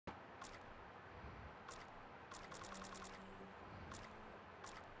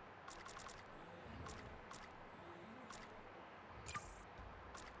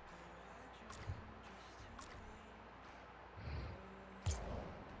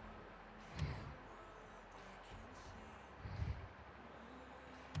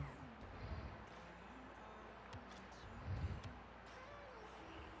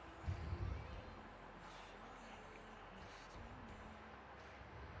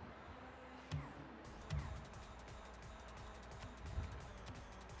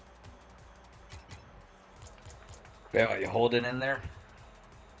Yeah, you hold it in there?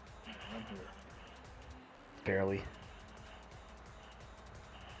 Barely.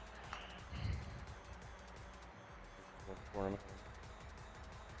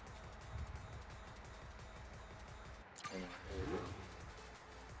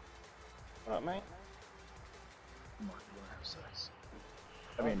 What up, mate? Mark, you wanna have sex?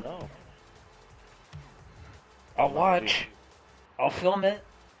 I mean, no. I'll watch. I'll film it.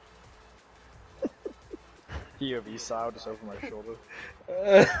 POV style, just over my shoulder.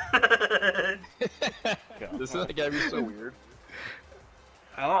 This is gotta be so weird.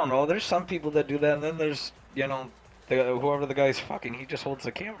 I don't know. There's some people that do that, and then there's, you know, whoever the guy's fucking, he just holds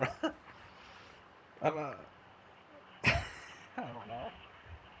the camera. I'm I don't know.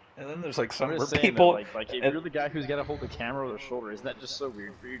 And then there's like some I'm just where saying people. that, like if you're the guy who's gotta hold the camera with their shoulder, isn't that just so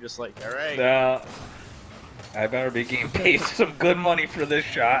weird for you? Just like, all right. I better be getting paid some good money for this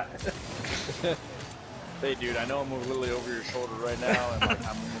shot. Hey, dude, I know I'm literally over your shoulder right now, and like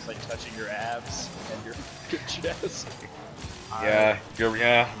I'm almost like touching your abs and your chest. Yeah,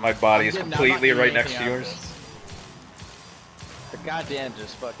 my body is completely right next to yours. The goddamn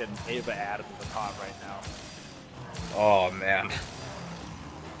just fucking Ava Adams is hot right now. Oh man.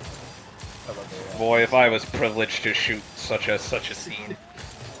 I love Ava. Boy, if I was privileged to shoot such a scene.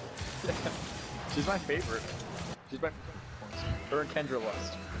 She's my favorite. She's my her and Kendra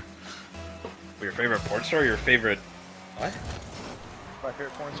Lust. Your favorite porn star or your favorite what? My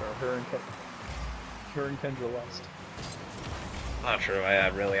favorite porn star, her and Kendra Lust. Not sure I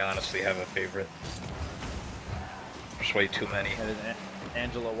really honestly have a favorite. There's way too many. That is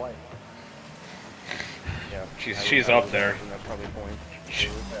Angela White. Yeah. She's up there. Probably point.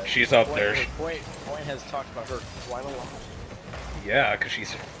 She's up there. Point has talked about her quite a lot. Yeah, cause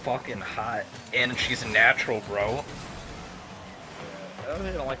she's fucking hot and she's natural, bro. The other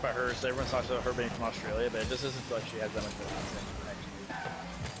thing I don't like about her is everyone talks about her being from Australia, but it just doesn't feel like she has that much of an accent.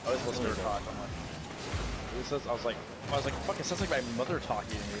 I always listen to her talk. I'm like, I was like, fuck, it sounds like my mother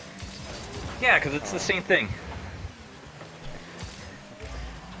talking to me. Yeah, cause it's the same thing.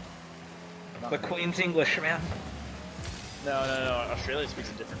 The Queen's English, man. No. Australia speaks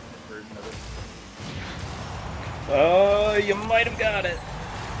a different version of it. Oh, you might have got it.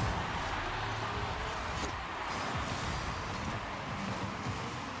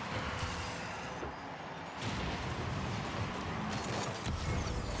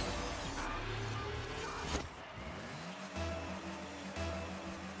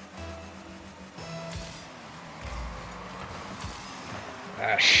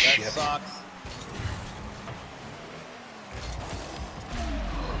 Ah, shit. That sucks.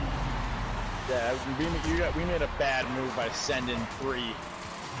 Yeah, we made a bad move by sending 3.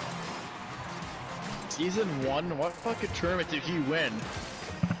 Season 1? What fucking tournament did he win?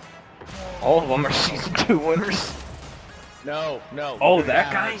 All of them are season 2 winners. No. Oh,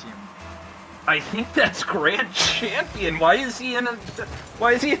 that guy? I think that's Grand Champion. Why is he in a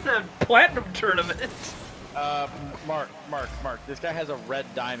platinum tournament? Mark. This guy has a red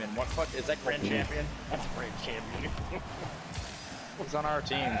diamond. What fuck is that Grand Champion? That's Grand Champion. He's on our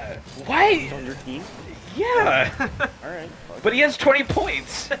team. Why? He's on your team? Yeah. Alright. But he has 20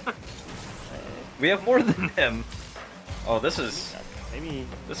 points. We have more than him. Oh, this is. Maybe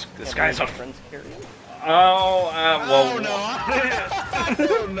This guy's our a. friends carry him? Oh, well. Oh no! I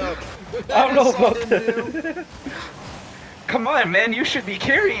don't know. I don't know about that. Come on, man, you should be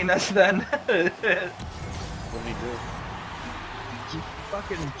carrying us then. What did he do? He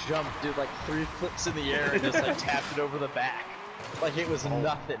fucking jumped, did like 3 flips in the air and just like tapped it over the back. Like it was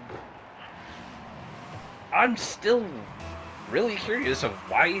nothing. I'm still really curious of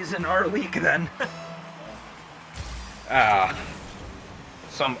why he's in our league then.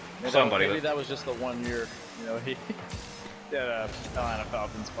 Somebody. Maybe that was just the 1 year, you know, he did a Atlanta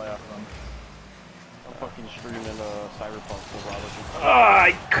Falcons playoff run. I'm fucking streaming Cyberpunk so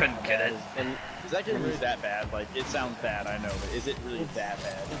I couldn't get it. And Is that getting really that bad? Like, it sounds bad, I know, but is it really that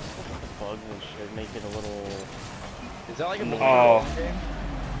bad? bugs and shit make it a little. Is that like a Oh. game?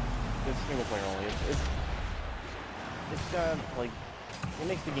 It's single player only. It's got like it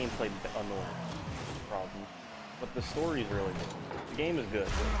makes the gameplay annoying. That's the problem. But the story is really good. The game is good.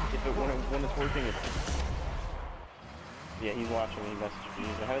 When it's working, it's. Yeah, he's watching me. He messaged me.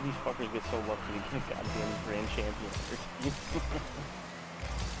 He's like, how did these fuckers get so lucky to get goddamn Grand Champion on their team?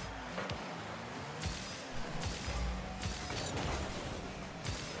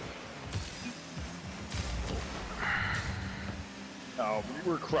 Oh,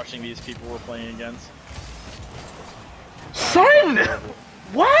 we were crushing these people we're playing against. Son!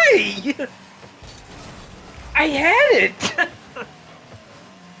 Why? I had it!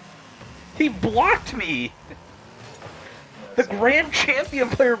 He blocked me! The Grand Champion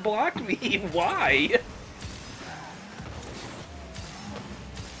player blocked me. Why?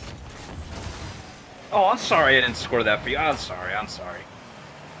 Oh, I'm sorry I didn't score that for you. I'm sorry. I'm sorry.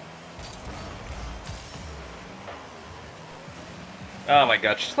 Oh my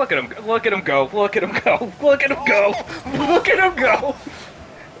god, just look at him. Look at him go. Look at him go. Look at him go. Look at him go.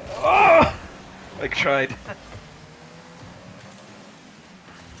 Oh! I tried.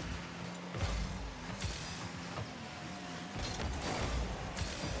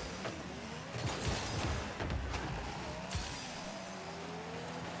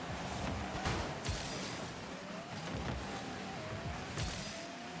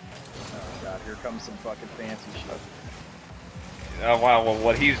 Here comes some fucking fancy shit. Oh wow, well,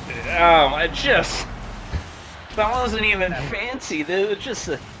 what he's... I just... That wasn't even fancy. It was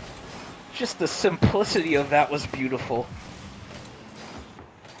just the simplicity of that was beautiful.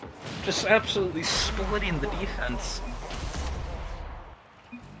 Just absolutely splitting the defense.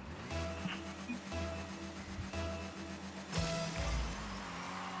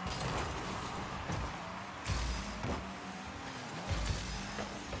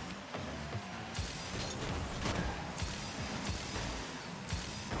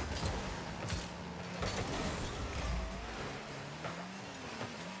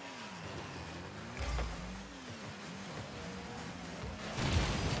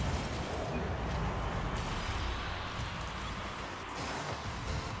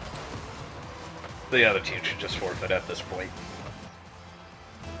 The other team should just forfeit at this point.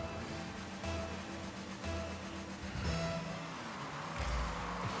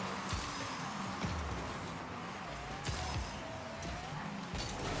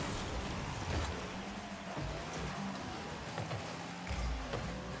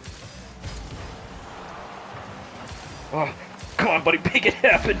 Oh, come on, buddy, make it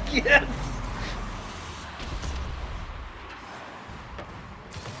happen. Yes!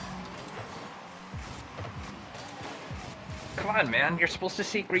 Come on, man, you're supposed to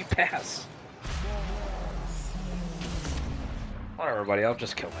see great pass. Whatever, buddy, I'll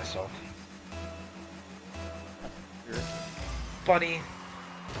just kill myself. Buddy,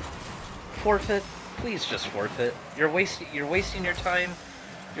 forfeit. Please just forfeit. You're wasting your time.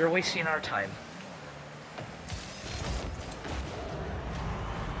 You're wasting our time.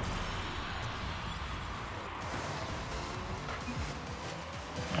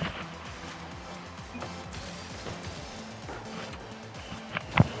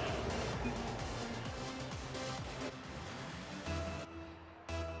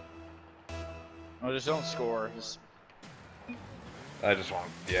 No, just don't score. Just I just want,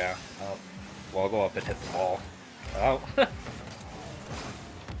 yeah. Well, I'll go up and hit the ball. Oh. God,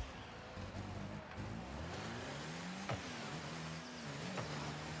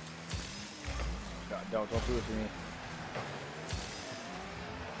 don't do it to me.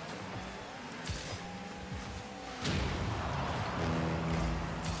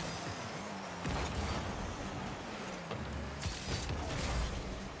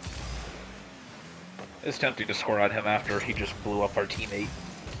 It's tempting to score on him after he just blew up our teammate.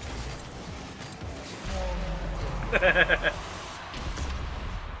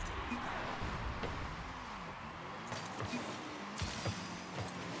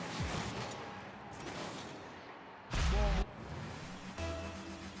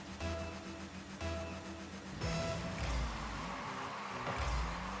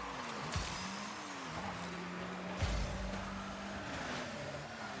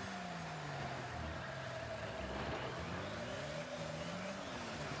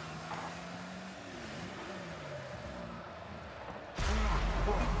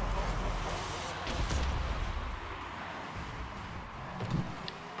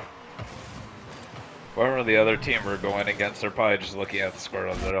 Whoever the other team we're going against, they're probably just looking at the score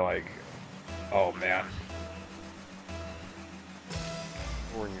and they're like, oh man.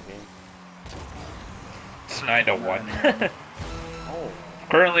 We're in your game. It's 9-1. Oh.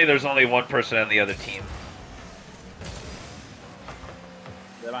 Currently, there's only one person on the other team.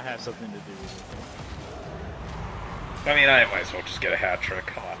 That might have something to do with I mean, I might as well just get a hat trick.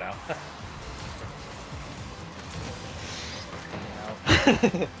 Come on now.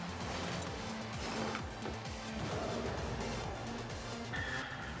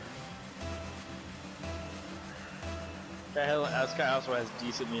 it. This guy also has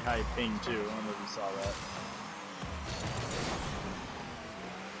decently high ping too. I don't know if you saw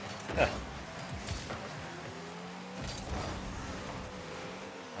that.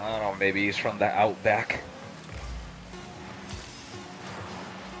 I don't know, maybe he's from the outback.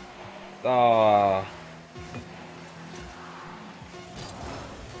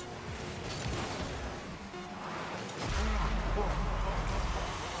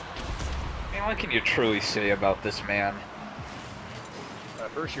 mean, what can you truly say about this man? At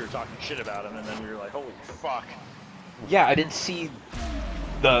first you were talking shit about him, and then we were like, holy fuck. Yeah, I didn't see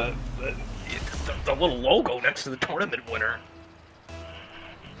the little logo next to the tournament winner.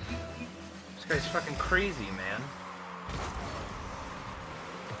 This guy's fucking crazy, man.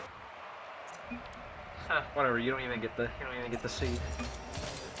 Huh, whatever. You don't even get the seed.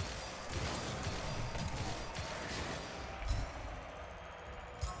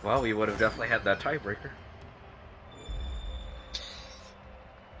 Well, we would have definitely had that tiebreaker.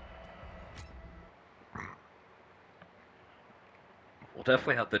 We'll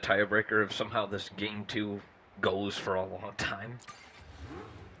definitely have the tiebreaker if somehow this game 2 goes for a long time.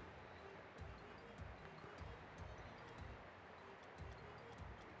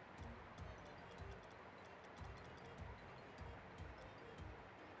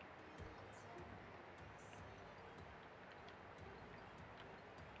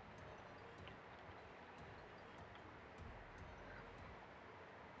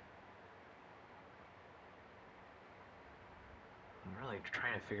 I'm really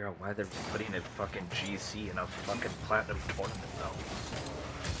trying to figure out why they're putting a fucking GC in a fucking platinum tournament though.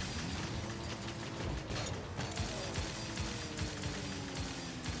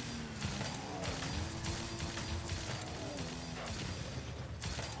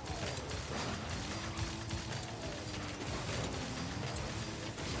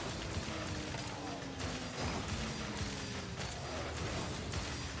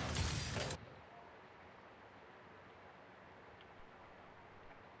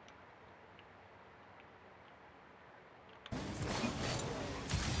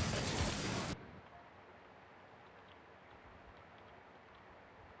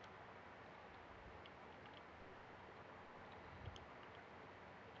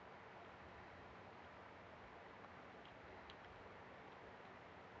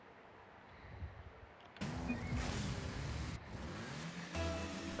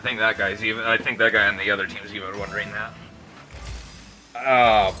 I think that guy on the other team's even wondering that.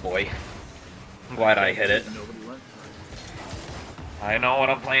 Oh boy. I'm glad I hit it. I know what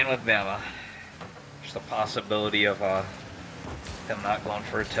I'm playing with Bama. Just the possibility of him not going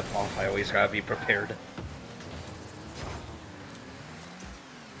for a tip-off. I always gotta be prepared.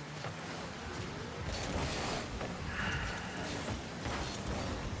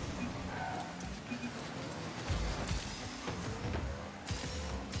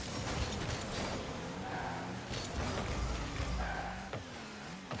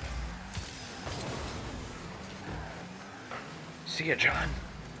 See ya, John.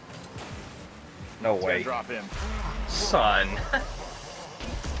 No way. Drop him. Son.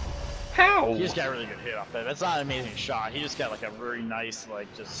 How? He just got a really good hit off that. That's not an amazing shot. He just got like a very nice,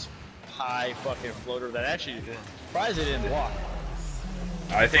 like just high fucking floater that actually surprised it didn't block.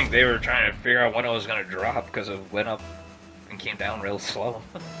 I think they were trying to figure out when it was gonna drop because it went up and came down real slow.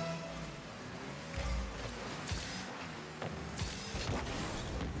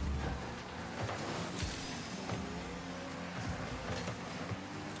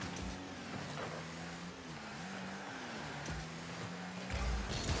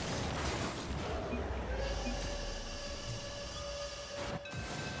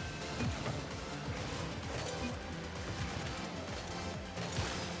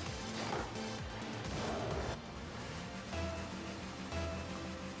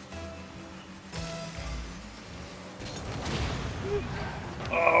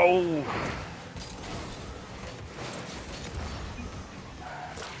 Oh!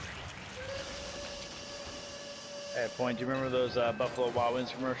 Hey, Point, do you remember those Buffalo Wild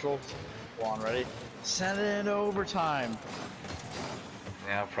Wings commercials? Go on, ready? Send it into overtime.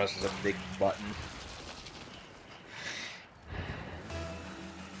 Now presses a big button.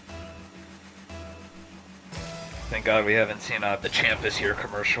 Thank God we haven't seen the Champ is Here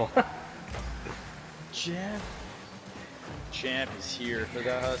commercial. Champ is here. Is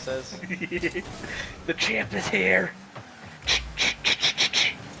that how it says? The Champ is here.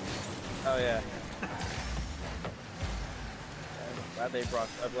 Oh yeah. I'm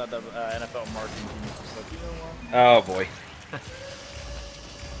glad the NFL marketing team is just like, you know what? Oh boy.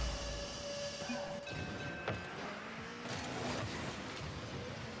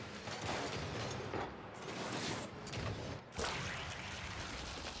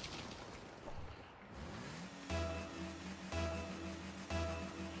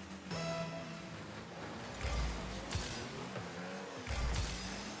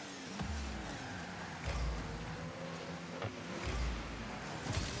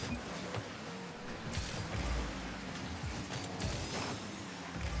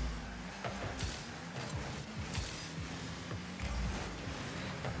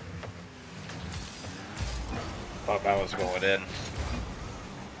 thought that was going in.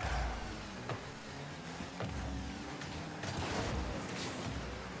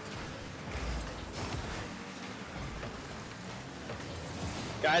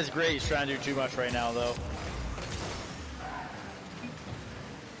 Guy's great. He's trying to do too much right now, though.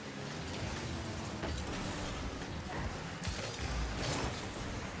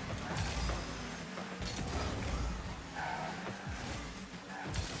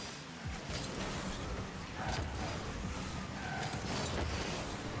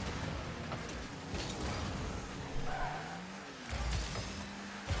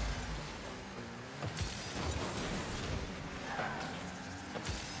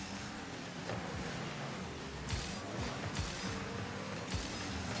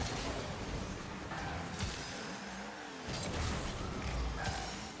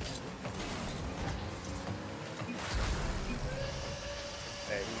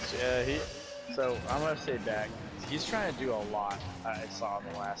 So I'm gonna say back. He's trying to do a lot. I saw in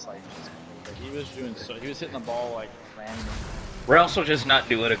the last like he was doing so he was hitting the ball like randomly. We're also just not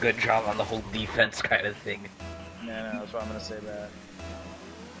doing a good job on the whole defense kind of thing. No, that's why I'm gonna say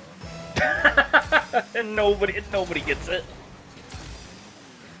that. And nobody gets it.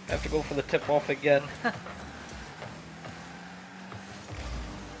 I have to go for the tip off again.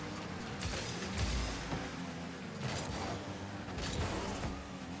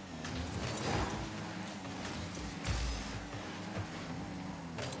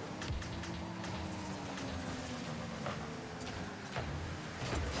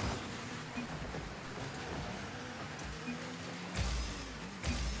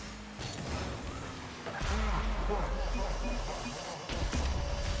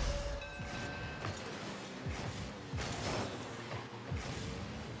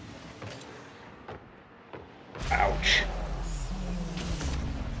 Ouch.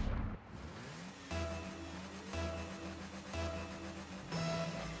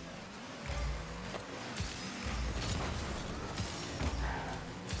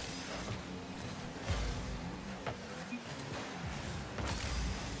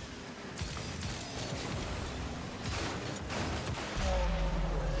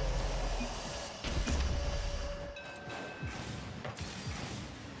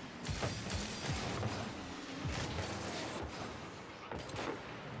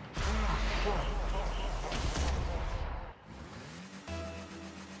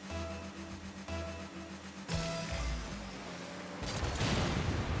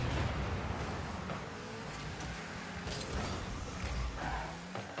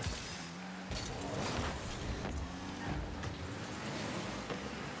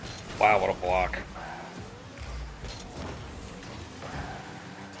 Wow, what a block.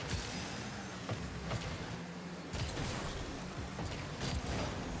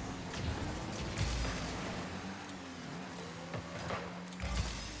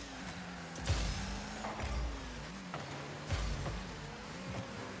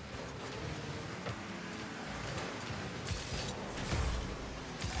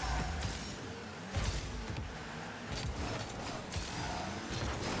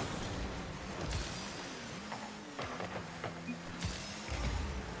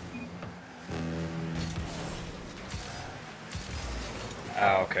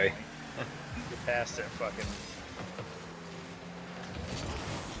 Ah, okay. Get past it, fucking.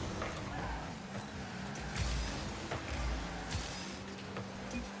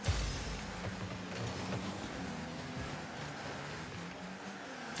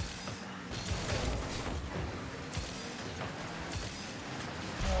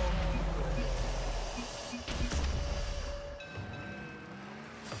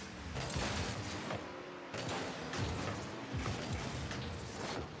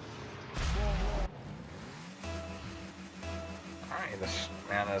 This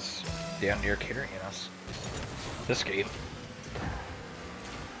man is down near carrying us. This game.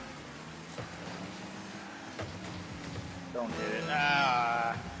 Don't hit it.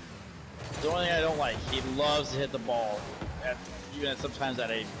 Ah. The only thing I don't like, he loves to hit the ball. Even sometimes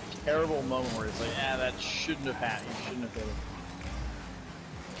at a terrible moment where it's like, that shouldn't have happened. You shouldn't have hit it.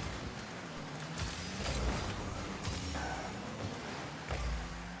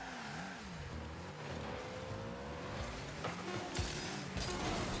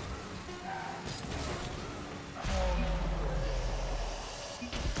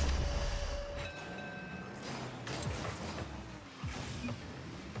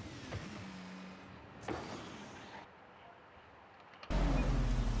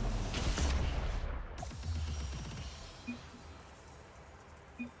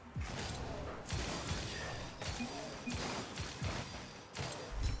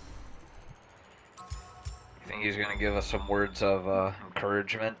 think he's gonna give us some words of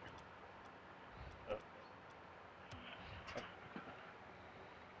encouragement.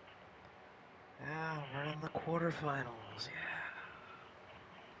 Yeah, we're in the quarterfinals. Yeah.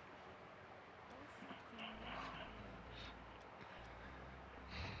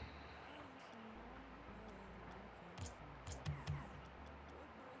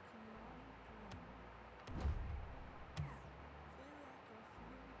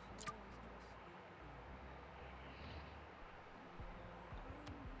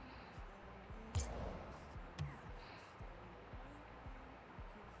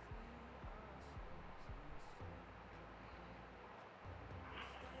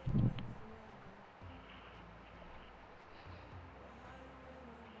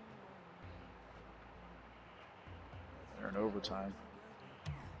 They're in overtime.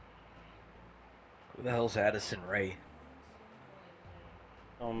 Who the hell's Addison Ray?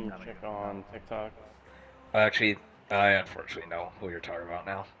 Check on TikTok. Actually, I unfortunately know who you're talking about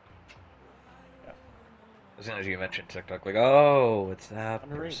now. Yeah. As soon as you mentioned TikTok, like, oh, it's that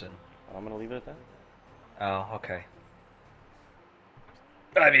Underrated. person. I'm gonna leave it at that. Oh, okay.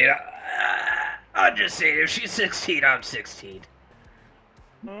 I mean, I'm just saying, if she's 16, I'm 16.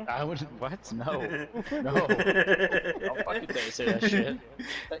 I would. What? No. No. Don't fucking dare say that shit.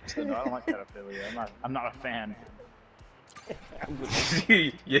 No, I don't like pedophilia. I'm not a fan.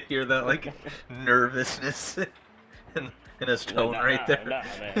 You hear that, like, nervousness in his tone right there? Nah,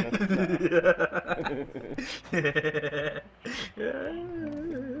 man.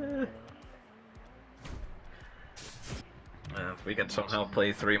 If we can somehow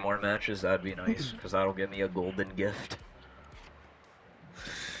play 3 more matches, that'd be nice, because that'll give me a golden gift.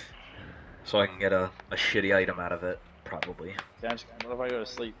 So I can get a shitty item out of it, probably. What if I go to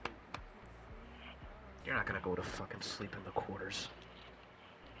sleep? You're not gonna go to fucking sleep in the quarters.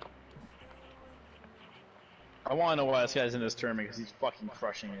 I want to know why this guy's in this tournament, because he's fucking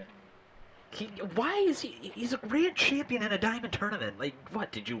crushing it. Why is he? He's a grand champion in a diamond tournament. Like,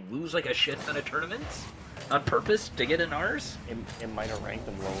 what? Did you lose like a shit ton of tournaments on purpose to get in ours? It might have ranked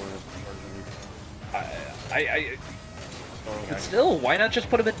him lower. But still, why not just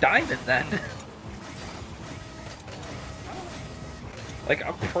put him in diamond then? Like,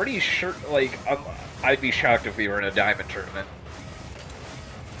 I'm pretty sure. Like, I'd be shocked if we were in a diamond tournament.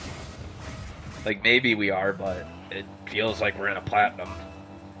 Like, maybe we are, but it feels like we're in a platinum.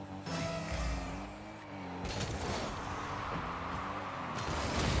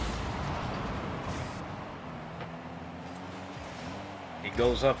 He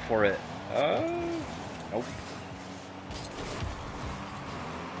goes up for it. Nope.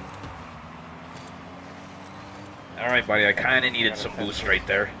 Alright, buddy, I kinda needed some boost right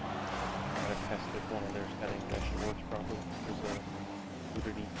there. I tested one of their settings that actually works properly. There's a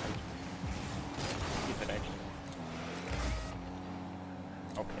Udemy if it actually.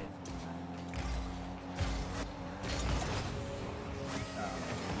 Okay.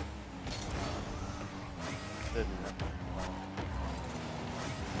 Didn't.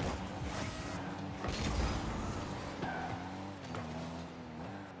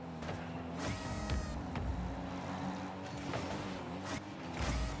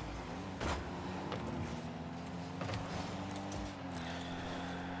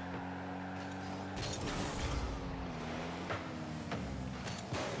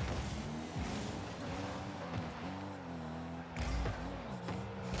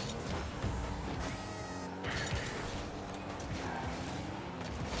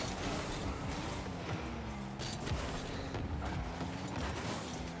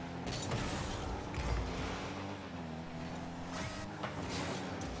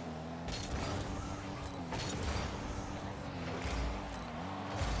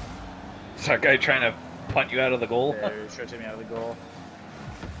 Is that guy trying to punt you out of the goal? Yeah, you're stretching me out of the goal.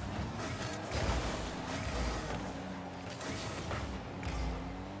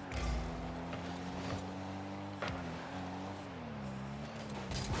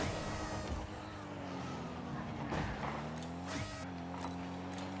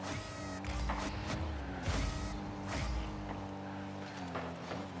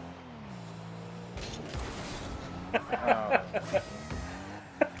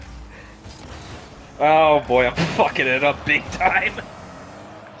 Oh boy, I'm fucking it up big time.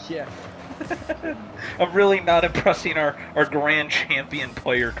 Yeah. I'm really not impressing our grand champion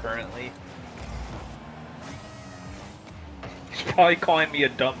player currently. He's probably calling me a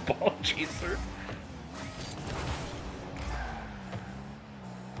dumb ball chaser.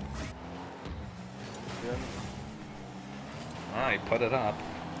 Ah, he put it up.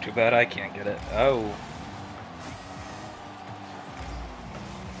 Too bad I can't get it. Oh.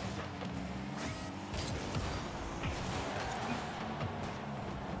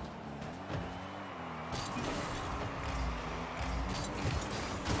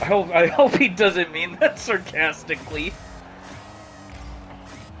 I hope he doesn't mean that sarcastically.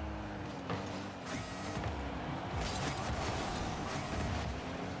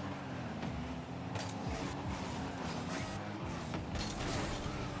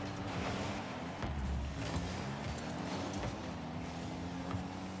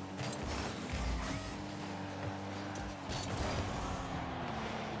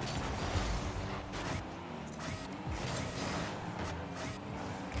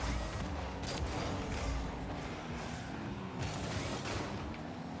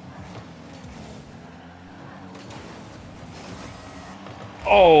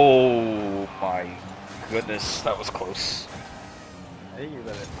 Oh my goodness, that was close. I think you had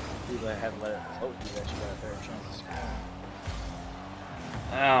let it float you that you got a fair chance to score.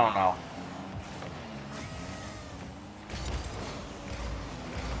 I don't know.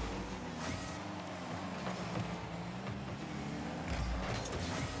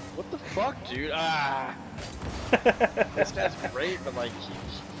 What the fuck, dude? Ah! This guy's great, but like,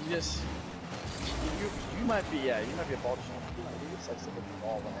 he just... You might be, yeah, you might be a ball champ. He just likes to hit the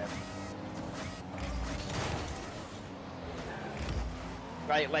ball whenever.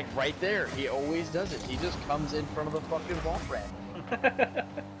 Right, like right there. He always does it. He just comes in front of the fucking ball frame.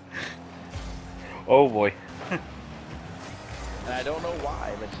 Oh boy. And I don't know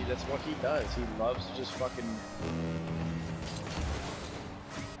why, but that's what he does. He loves to just fucking...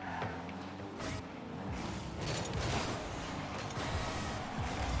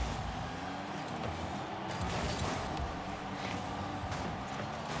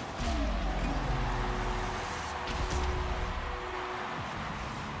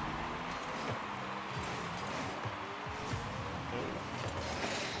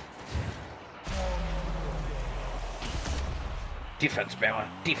 Defense, Bama.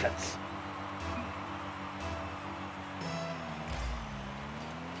 Defense.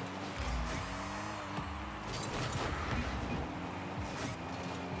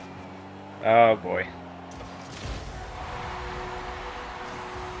 Oh boy.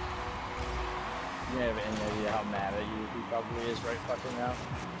 You have any idea how mad at you he probably is right fucking now?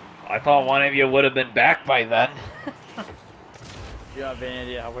 I thought one of you would have been back by then. You have any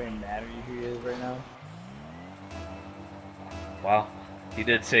idea how fucking mad at you he is right now? Well, he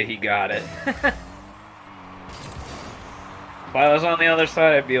did say he got it. If I was on the other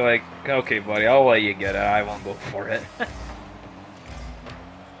side, I'd be like, okay, buddy, I'll let you get it. I won't go for it.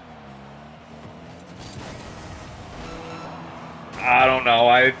 I don't know.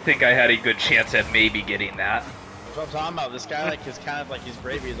 I think I had a good chance at maybe getting that. That's what I'm talking about. This guy like is kind of like his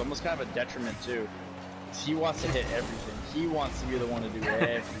bravery is almost kind of a detriment too. He wants to hit everything. He wants to be the one to do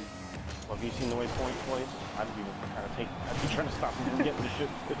everything. Well, have you seen the way Point plays? I'd be trying to stop him from getting the shit.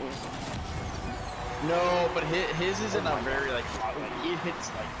 No, but his isn't a very like he hits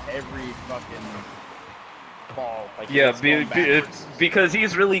like every fucking ball. Like Yeah, because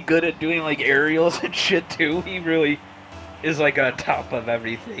he's really good at doing like aerials and shit too. He really is like on top of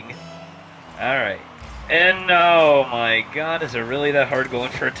everything. All right, and oh my God, is it really that hard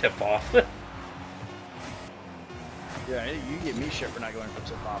going for a tip off? Yeah, you get me shit for not going for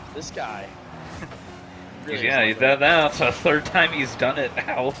tip off. This guy. Really Yeah, that's the third time he's done it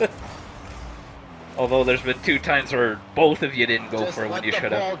now. Although there's been 2 times where both of you didn't go for it when you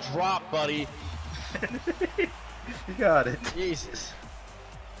should have. Just let the ball drop, buddy. You got it. Jesus.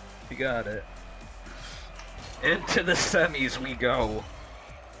 You got it. Into the semis we go.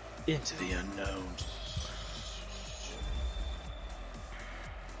 Into the unknown.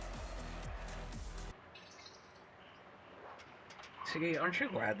 See, aren't you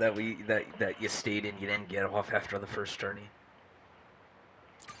glad that that you stayed and you didn't get off after the first tourney?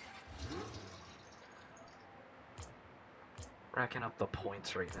 Racking up the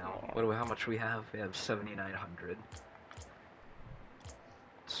points right now. How much we have? We have 7,900.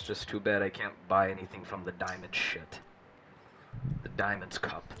 It's just too bad I can't buy anything from the diamond shit. The Diamonds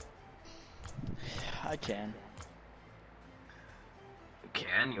Cup. I can. You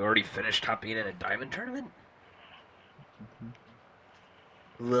can? You already finished top 8 in a diamond tournament?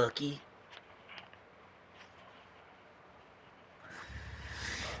 Lucky.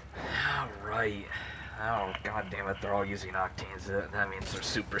 Alright. Oh, god damn it, they're all using octanes. That means they're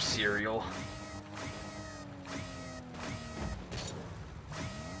super serial.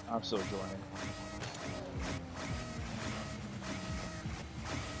 I'm still joining.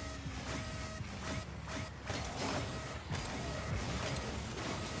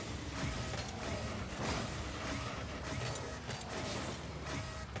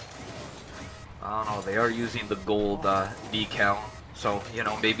 I don't know, they are using the gold decal, so, you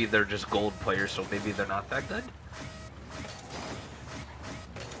know, maybe they're just gold players, so maybe they're not that good.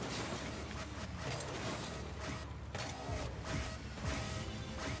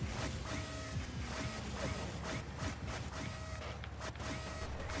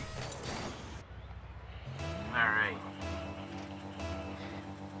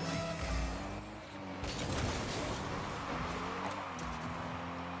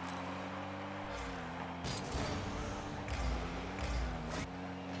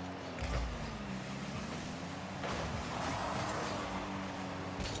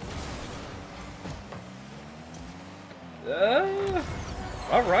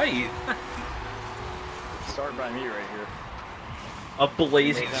 All right. Start by me right here. A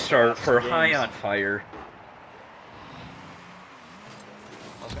blazing Make that start for for games. High on Fire.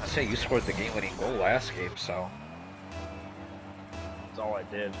 I was gonna say you scored the game-winning goal last game, so. That's all I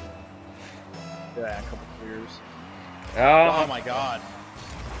did. Yeah, a couple clears. Oh Oh my god.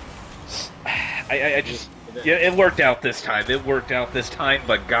 I just yeah, it worked out this time. It worked out this time,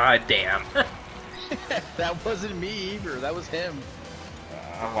 but goddamn, That wasn't me either. That was him.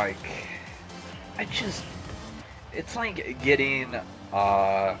 I'm like, it's like getting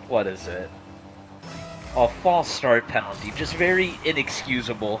what is it? A false start penalty, just very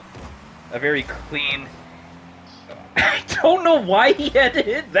inexcusable. A very clean. I don't know why he had to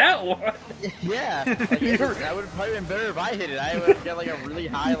hit that one. Yeah. Like, that would have probably been better if I hit it. I would have got like a really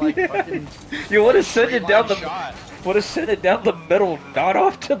high, like fucking. You would have sent it down the shot. would have sent it down the middle, not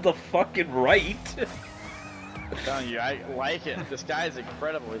off to the fucking right. I'm telling you, I like it. This guy is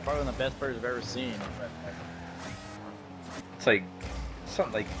incredible. He's probably one of the best players I've ever seen. It's like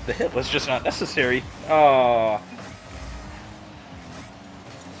something like the hit was just not necessary. Oh.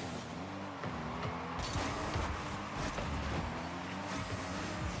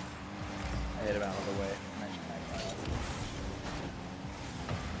 I hit him out of the way.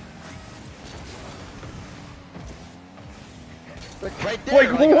 Like right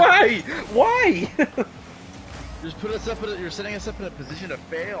there. Like why? Why? Just put us up. You're setting us up in a position to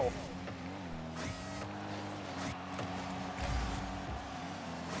fail.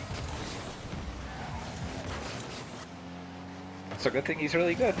 It's a good thing he's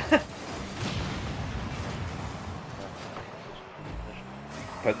really good.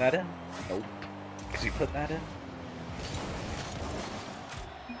 Putting that in? Nope. Is he putting that in?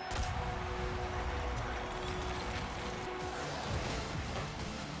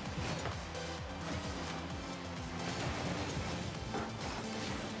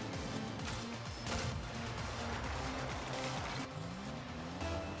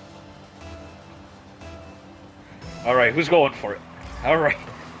 Alright, who's going for it? Alright.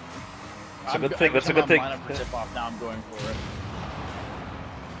 That's a good thing, that's a good thing. Line up for tip off, now I'm going for it.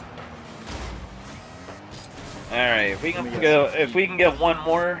 Alright, if we can get one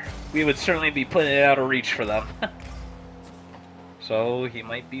more, we would certainly be putting it out of reach for them. So he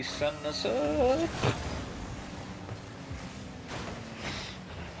might be setting us up.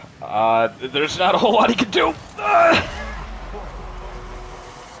 There's not a whole lot he can do.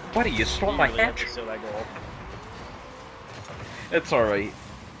 Buddy, you stole my Really have to hat. steal that goal. It's alright.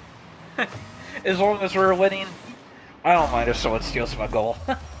 As long as we're winning, I don't mind if someone steals my goal.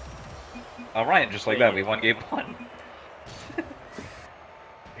 Ryan, just like that, we won game 1.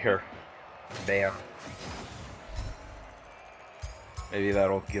 Here. Bam. Maybe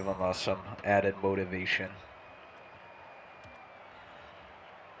that'll give them some added motivation.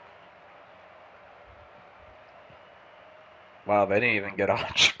 Wow, they didn't even get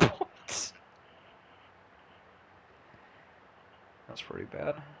 100 points. That's pretty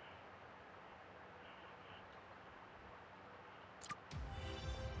bad.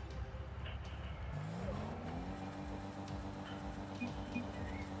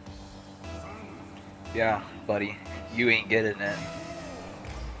 Yeah, buddy, you ain't getting it.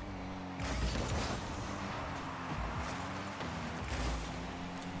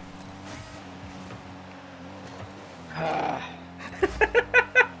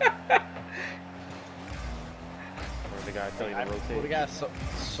 The guy tell you to rotate. We got so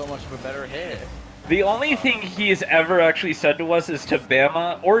much of a better hit. The only thing he's ever actually said to us is to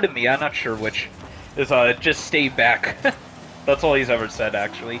Bama, or to me, I'm not sure which, is just stay back. That's all he's ever said,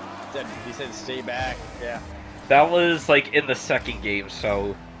 actually. He said stay back, yeah. That was like in the second game,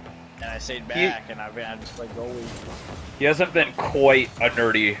 so And I stayed back, and I just played goalie. he hasn't been quite a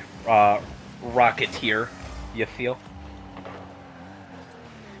nerdy Rocketeer, you feel?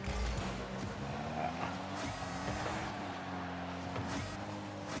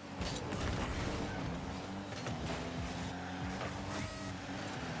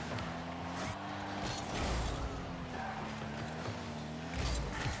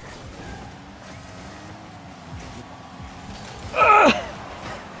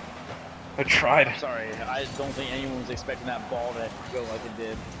 I tried. I'm sorry, I don't think anyone was expecting that ball to go like it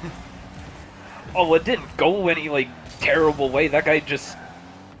did. Oh, it didn't go any, like, terrible way. That guy just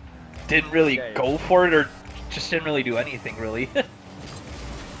didn't really go for it, or just didn't really do anything, really.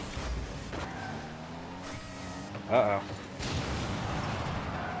 Uh-oh.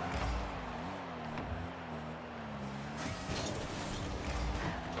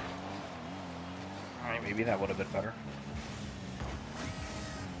 Alright, maybe that would have been better.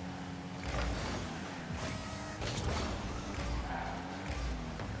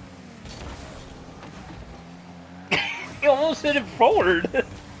 almost hit it forward.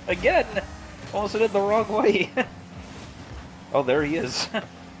 Again. Almost hit it the wrong way. Oh, there he is.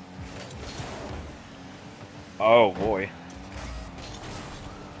 Oh, boy.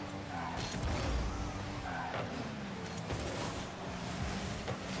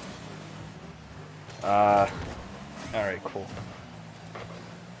 Alright, cool.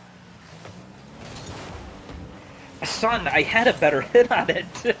 Son, I had a better hit on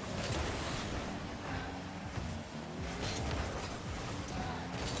it.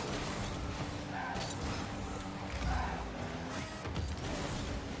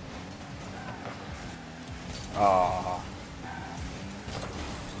 Aww.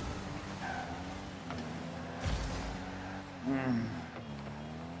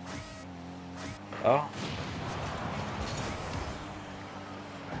 Oh.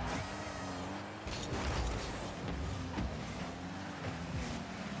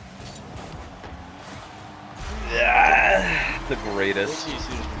 The greatest.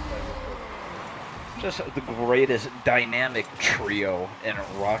 Just the greatest dynamic trio in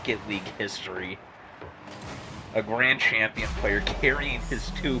Rocket League history. A grand champion player carrying his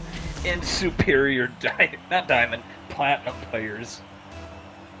two superior not diamond, platinum players.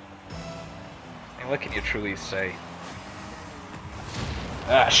 I mean, what can you truly say?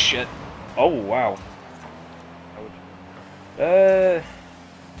 Ah, shit. Oh, wow.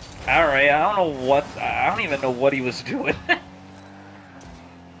 Alright, I don't even know what he was doing.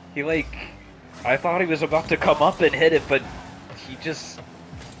 He, like, I thought he was about to come up and hit it, but he just,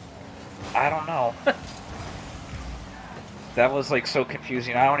 I don't know. That was, like, so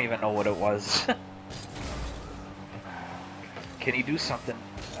confusing. I don't even know what it was. Can he do something?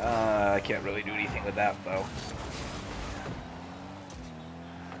 I can't really do anything with that, though.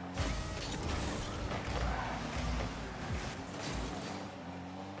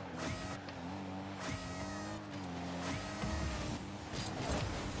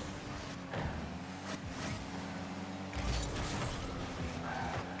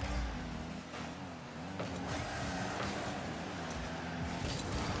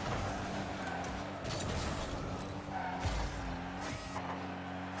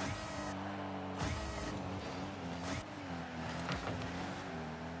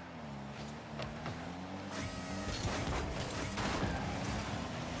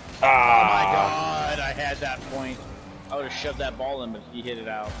 Oh my god, I had that point. I would have shoved that ball in, but he hit it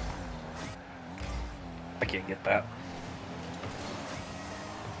out. I can't get that.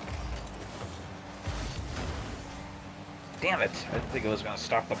 Damn it. I didn't think it was going to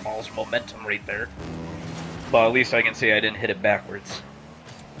stop the ball's momentum right there. Well, at least I can see I didn't hit it backwards.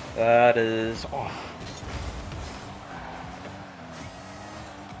 That is off.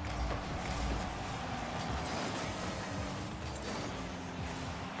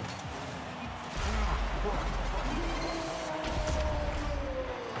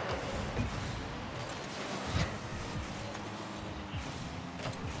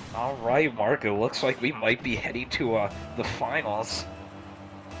 Alright, Mark, it looks like we might be heading to the finals.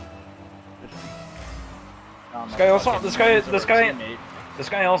 This guy also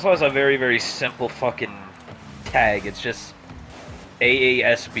has a very, very simple fucking tag. It's just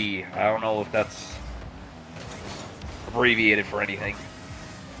AASB. I don't know if that's abbreviated for anything.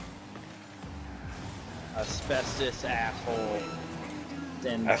 Asbestos asshole.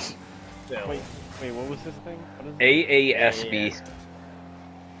 Then wait, what was this thing? What is it? AASB.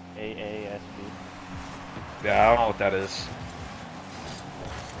 AASB. Yeah, I don't know what that is.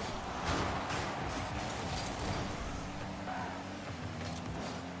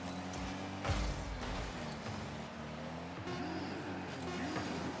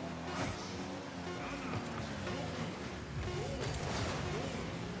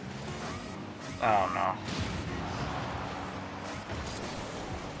 Oh no.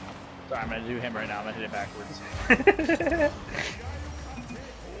 Sorry, I'm gonna do him right now. I'm gonna hit it backwards.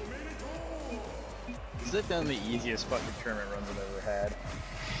 This is one of the easiest fucking tournament runs I've ever had.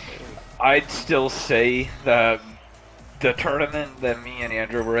 I'd still say that the tournament that me and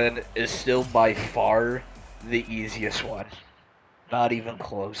Andrew were in is still by far the easiest one. Not even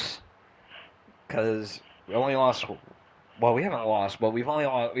close. Because we only lost, well, we haven't lost, but we only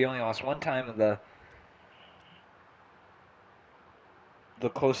lost one time in the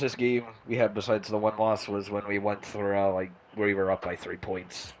closest game we had besides the one loss was when we went through like where we were up by 3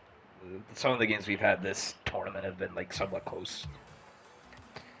 points. Some of the games we've had this tournament have been like somewhat close.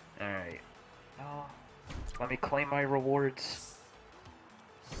 Alright. Oh, let me claim my rewards.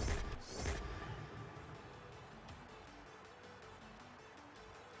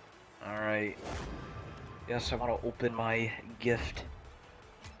 Alright. Yes, I want to open my gift.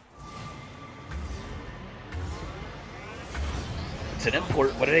 It's an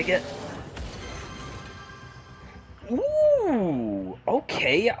import. What did I get? Ooh,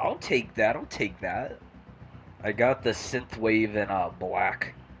 okay, I'll take that. I'll take that. I got the synthwave in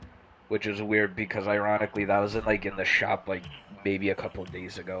black, which is weird because ironically that was in the shop like maybe a couple of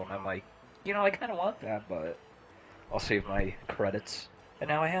days ago, and I'm like, you know, I kind of want that, but I'll save my credits, and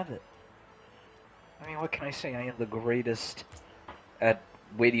now I have it. I mean, what can I say? I am the greatest at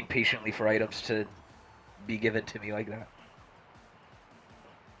waiting patiently for items to be given to me like that.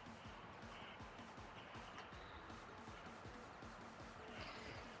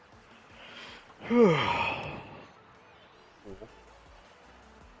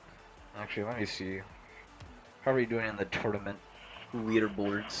 Actually, let me see. How are we doing in the tournament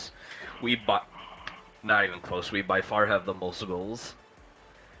leaderboards? Not even close. We by far have the most goals.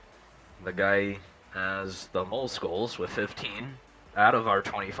 The guy has the most goals with 15 out of our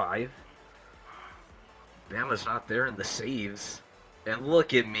 25. Bama's not there in the saves. And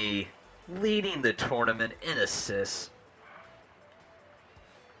look at me leading the tournament in assists.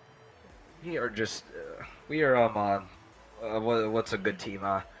 We are just, we are on, what's a good team?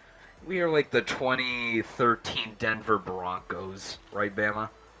 We are like the 2013 Denver Broncos, right, Bama?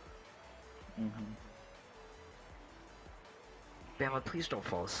 Mm-hmm. Bama, please don't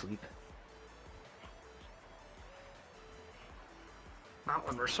fall asleep. Not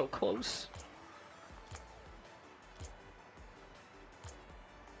when we're so close.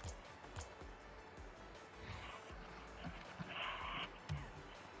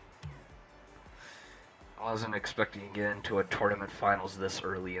 I wasn't expecting to get into a tournament finals this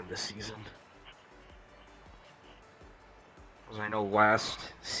early in the season. Because I know last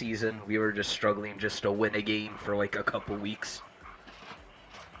season we were just struggling just to win a game for like a couple weeks.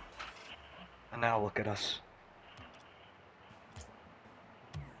 And now look at us.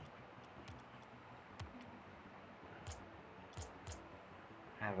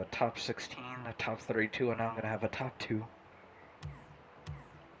 I have a top 16, a top 32, and now I'm going to have a top 2.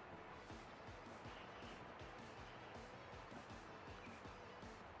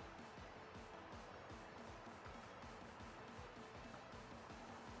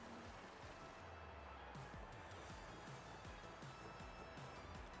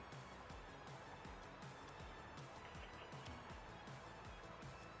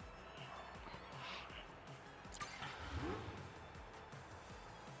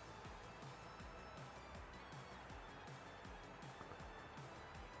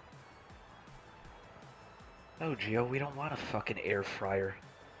 No, Gio, we don't want a fucking air fryer.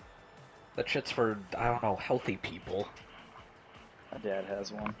 That shit's for, I don't know, healthy people. My dad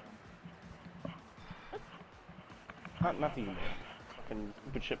has one. Nothing. Fucking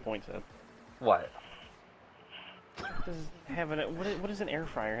stupid shit points at. What? What does an air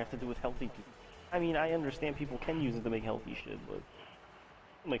fryer have to do with healthy people? I mean, I understand people can use it to make healthy shit, but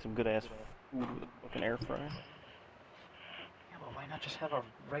it'll make some good ass food with a fucking air fryer. Yeah, well, why not just have a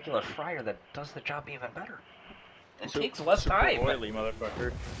regular fryer that does the job even better? It Super- takes less super time. oily,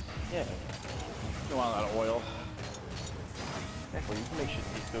 motherfucker. Yeah, You want a lot of oil. exactly. You can make shit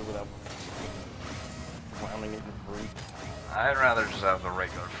taste good without rounding it with fruit. I'd rather just have the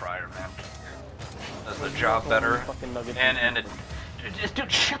regular fryer, man. Does the job better. Fucking nuggets And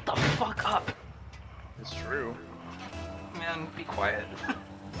dude, shut the fuck up. It's true. Man, be quiet.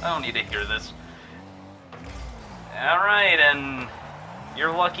 I don't need to hear this. Alright, and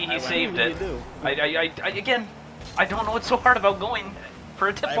you're lucky he saved it. Again, I don't know what's so hard about going for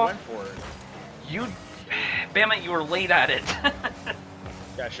a I tip-off. went for it. You, Bama, you were late at it.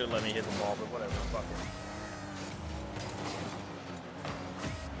 Guy should let me hit the ball, but whatever. Fuck it.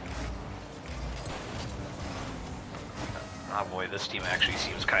 Oh boy, this team actually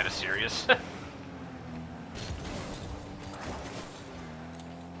seems kind of serious.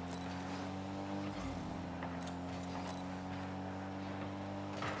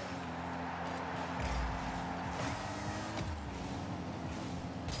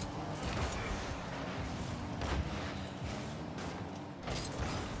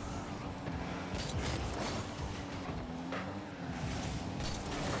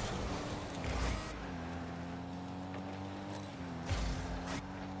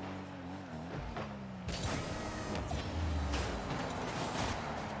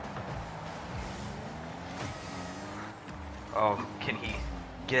 Oh, can he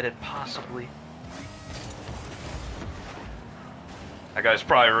get it possibly? That guy's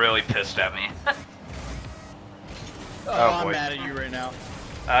probably really pissed at me. Oh, boy. I'm mad at you right now.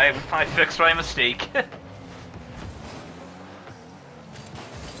 I fixed my mistake.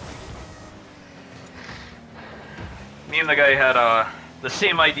 Me and the guy had the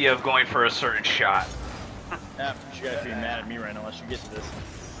same idea of going for a certain shot. Yeah, you guys being mad at me right now unless you get to this.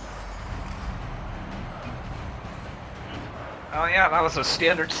 Oh yeah, that was a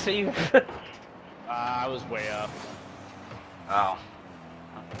standard save. I was way up. Oh.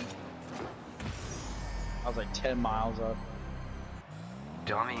 I was like 10 miles up.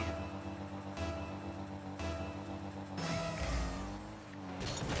 Dummy.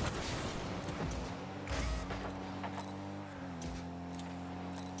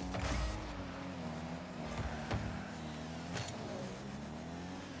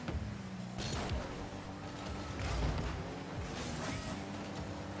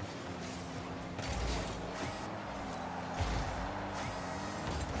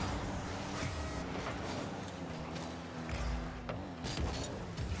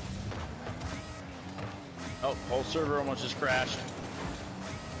 Oh, whole server almost just crashed.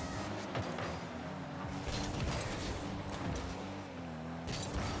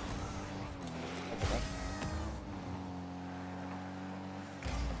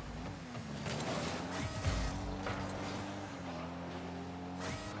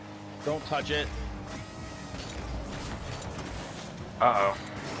 Don't touch it. Uh-oh.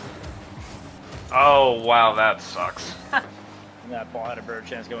 Oh, wow, that sucks. That ball had a better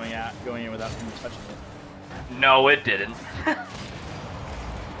chance going in without him touching it. No, it didn't.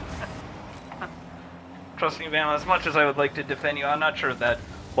 Trust me, man, as much as I would like to defend you, I'm not sure if that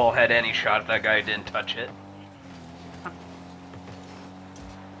ball had any shot if that guy didn't touch it.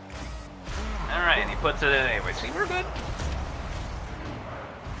 Alright, and he puts it in anyway. See, we're good.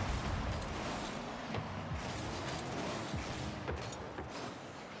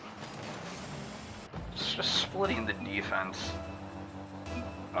 It's just splitting the defense.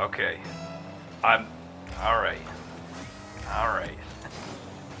 Okay. Alright. Alright.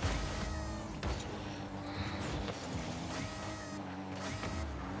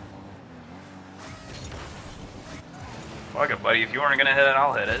 Fuck it, buddy. If you weren't gonna hit it,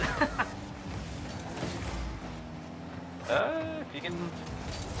 I'll hit it. If you can...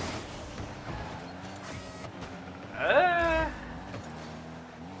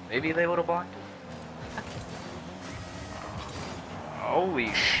 Maybe they would've blocked it.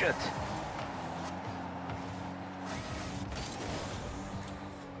 Holy shit.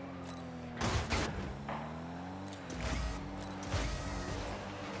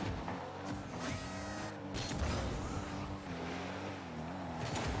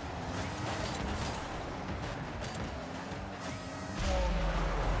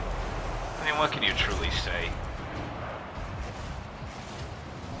 I mean, what can you truly say?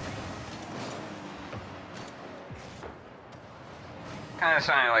 Kind of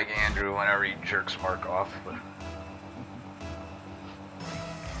sounding like Andrew whenever he jerks Mark off, but...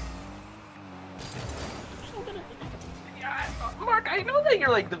 Yeah, Mark, I know that you're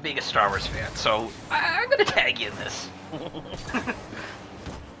like the biggest Star Wars fan, so I'm gonna tag you in this.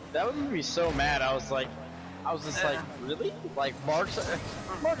 That would make me so mad. I was just like, really? Like, Mark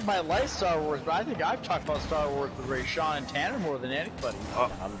might like Star Wars, but I think I've talked about Star Wars with Ray, Sean, and Tanner more than anybody.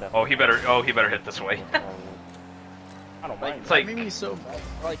 Oh, he better hit this way. I don't Like, mind. It's like- that made me so mad.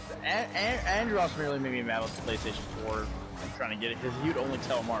 Like, Andrew also really made me mad with the PlayStation 4 trying to get it, because he would only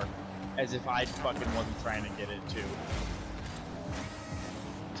tell Mark, as if I fucking wasn't trying to get it too.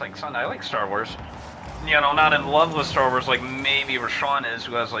 It's like, son, I like Star Wars. You know, not in love with Star Wars like maybe Rashawn is,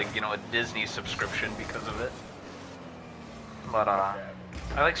 who has like, you know, a Disney subscription because of it. But, I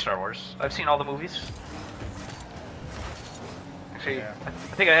like Star Wars. I've seen all the movies. Actually, Yeah.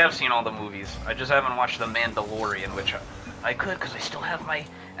 I think I have seen all the movies. I just haven't watched The Mandalorian, which I could because I still have my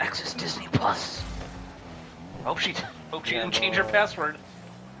Access Disney Plus. Hope she didn't change her password.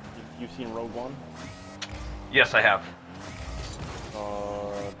 You've seen Rogue One? Yes, I have.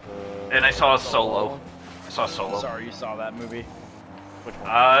 And I saw Solo. I saw Solo. Sorry you saw that movie. Which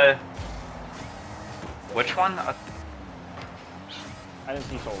one? Which one? I didn't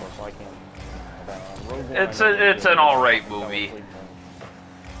see Solo, so I can't. Rogue One, It's an alright movie.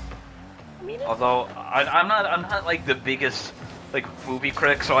 Although I'm not like the biggest like movie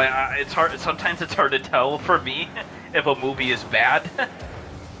critic, so it's hard. Sometimes it's hard to tell for me if a movie is bad.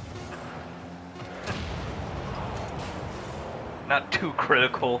 Not too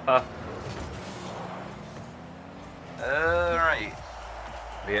critical, huh? Alright.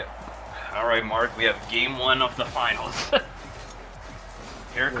 Alright, Mark, we have game 1 of the finals.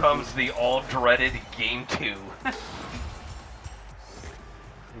 Here comes the all-dreaded game 2. You'd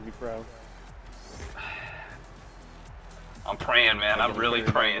be proud. I'm praying, man. I'm really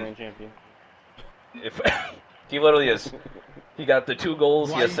praying. Grand champion. If he literally is. He got the 2 goals,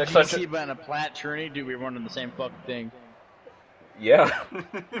 he Why has did 600... GC and a Platt Trinity? Dude, we running the same fucking thing. Yeah.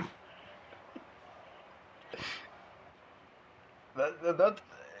 That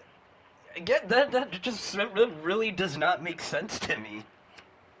again, that just really does not make sense to me.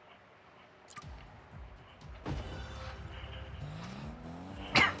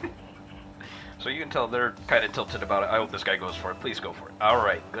 So you can tell they're kind of tilted about it. I hope this guy goes for it. Please go for it. All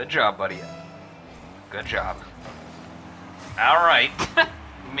right, good job, buddy. Good job. All right.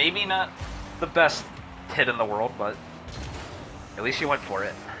 Maybe not the best hit in the world, but at least you went for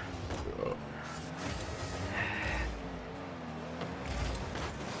it.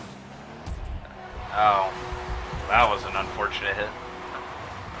 Oh, that was an unfortunate hit.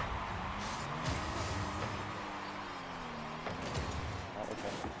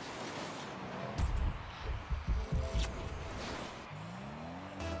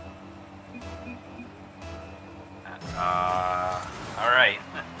 Alright.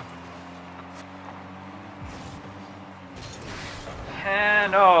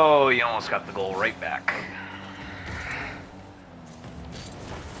 And oh, you almost got the goal right back.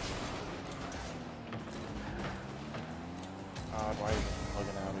 Why is it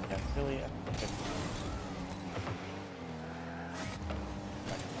plugging out again? Really? Okay.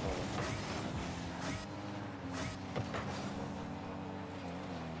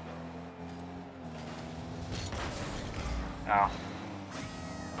 Oh.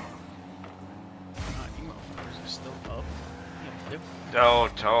 You motherfuckers are still up.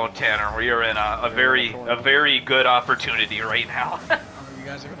 Oh, Tanner, we are in a very good opportunity right now. You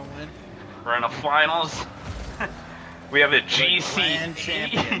guys are gonna win. We're in a finals. We have a GC, Grand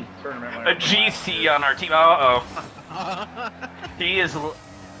champion tournament. a GC on our team. Uh oh. He has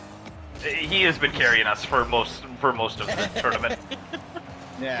been carrying us for most of the tournament.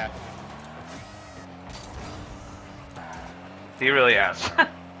 Yeah. He really has.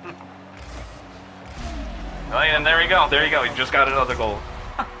 Oh, and there you go. There you go. He just got another goal.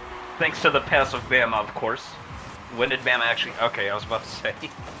 Thanks to the pass of Bama, of course. When did Bama actually? Okay, I was about to say.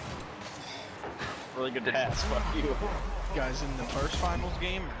 Really good pass. Fuck you. You guys in the first finals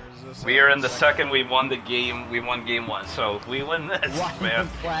game, or is this? We are in the second. We won the game. We won game 1. So if we win this, man.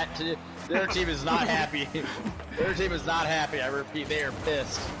 Their team is not happy. Their team is not happy. I repeat, they are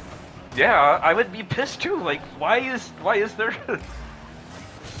pissed. Yeah, I would be pissed too. Like, why is there?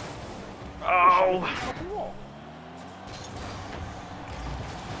 Oh.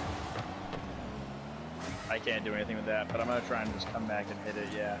 I can't do anything with that, but I'm gonna try and just come back and hit it.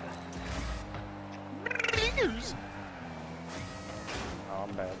 Yeah. Oh,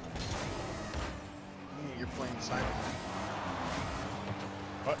 I'm bad. You're playing silent.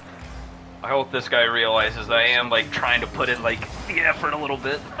 What? I hope this guy realizes I am like trying to put in like the effort a little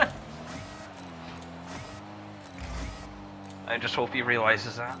bit. I just hope he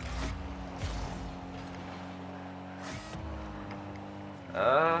realizes that.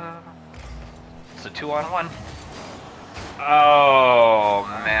 It's a 2-on-1. Oh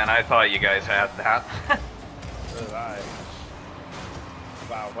man, I thought you guys had that. So did I.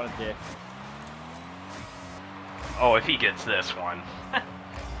 Wow, what a dick. Oh, if he gets this one.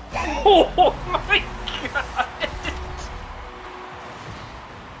 Oh my god!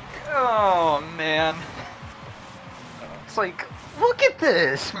 Oh man. It's like, look at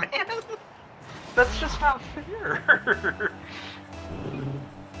this, man! That's just not fair.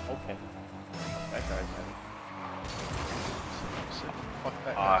 Okay. That guy's heavy. Fuck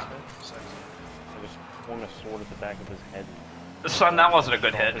that Ah. guy's head. I just swung a sword at the back of his head. Son, that wasn't a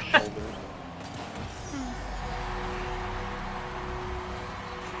good hit. Off his shoulders.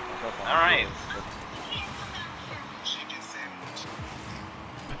 Alright.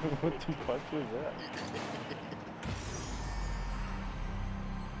 What the fuck was that?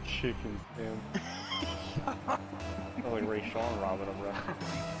 Chicken Sam. Oh, like Ray Sean robbing him, bro.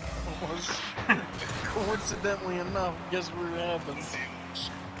 Was coincidentally enough, guess where it happened?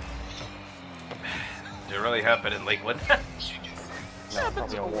 Did it really happen in Lakewood? It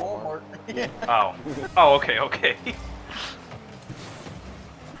happens probably at a Walmart. Yeah. Oh. Oh, okay, okay.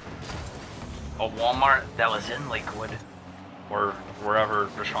 A Walmart that was in Lakewood. Or wherever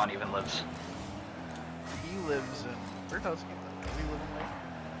Rashawn even lives. He lives in. Where does he live? Does he live in Lake?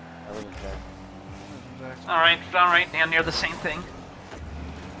 I live in Jack. He lives in Jackson. Alright, yeah, near the same thing.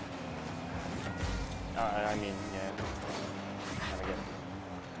 I mean, yeah. I get it.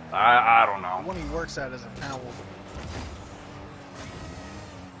 I don't The know. one he works at is in Howell.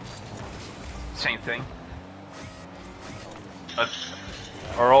 Same thing.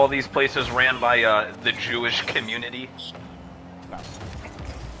 Are all these places ran by the Jewish community? No.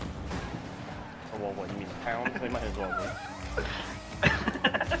 Or well, what, you mean towns? They might as well be.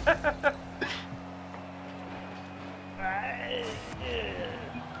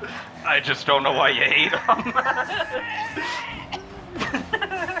 I just don't know why you hate them.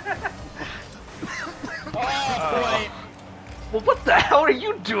 Well, what the hell are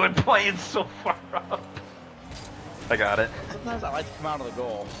you doing playing so far up? I got it. Sometimes I like to come out of the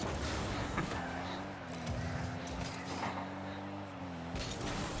goal.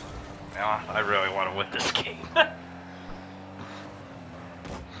 Yeah, I really want to win this game.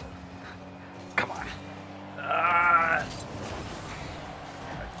 Come on.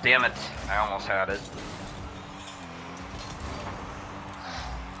 Damn it. I almost had it.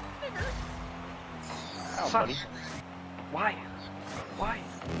 Ow, Son. buddy. Why? Why?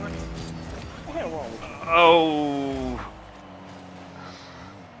 What the hell wrong with you? Oh.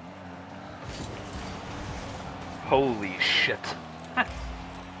 Holy shit.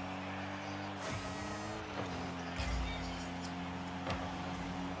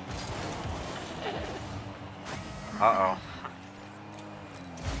 Uh-oh.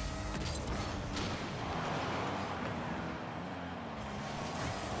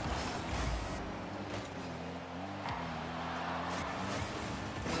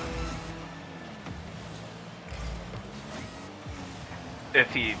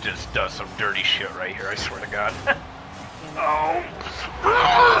 If he just does some dirty shit right here, I swear to God. Oh.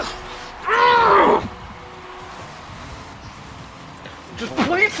 Just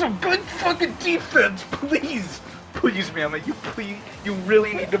play some good fucking defense, please. Please, Mama, you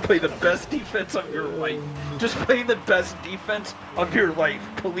really need to play the best defense of your life. Just play the best defense of your life,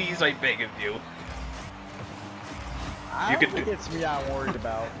 please, I beg of you. I don't think it's me I'm worried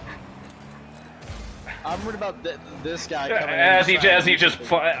about. I'm worried about this guy coming in. As he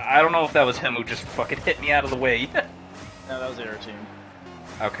just, I don't know if that was him who just fucking hit me out of the way. No, that was the other team.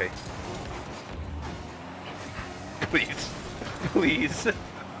 Okay. Please. Please.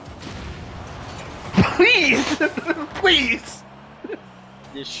 Please! Please!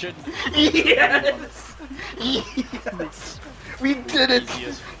 You shouldn't. Yes! Yes! We did it!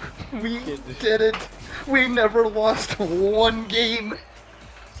 We did it! We never lost one game!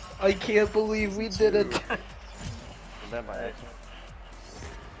 I can't believe we did it! Was that by accident?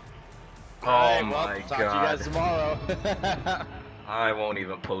 Oh Alright, well, my talk god. to you guys tomorrow. I won't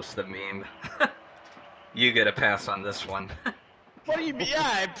even post the meme. You get a pass on this one. What do you mean? Yeah,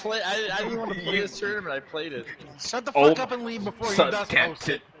 I didn't want to play this tournament. I played it. Shut the fuck up and leave before So, you dust post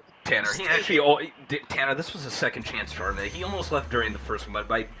it. Tanner, he actually, Tanner, this was a second chance tournament. He almost left during the first one,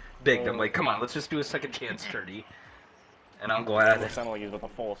 but I begged him, like, come on, let's just do a second chance tourney. And I'm glad. It sounded like he was about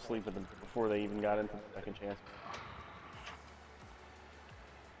to fall asleep before they even got into the second chance.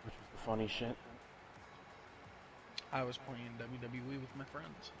 Which was the funny shit. I was playing WWE with my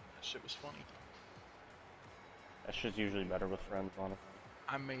friends. That shit was funny. That shit's usually better with friends, honestly.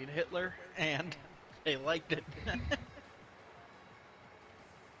 I made Hitler, and they liked it.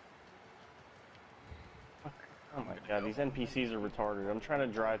 Oh my god, these NPCs are retarded. I'm trying to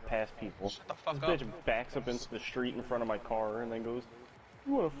drive past people. Shut the fuck This up. bitch backs up into the street in front of my car and then goes,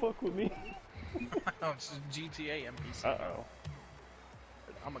 "You wanna fuck with me?" Oh, it's a GTA NPC. Uh-oh.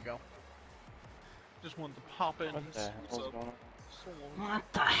 I'ma go. Just wanted to pop in. What the hell's So- going on? What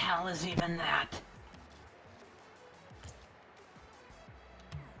the hell is even that?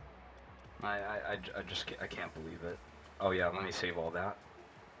 I just I can't believe it. Oh yeah, let me save all that.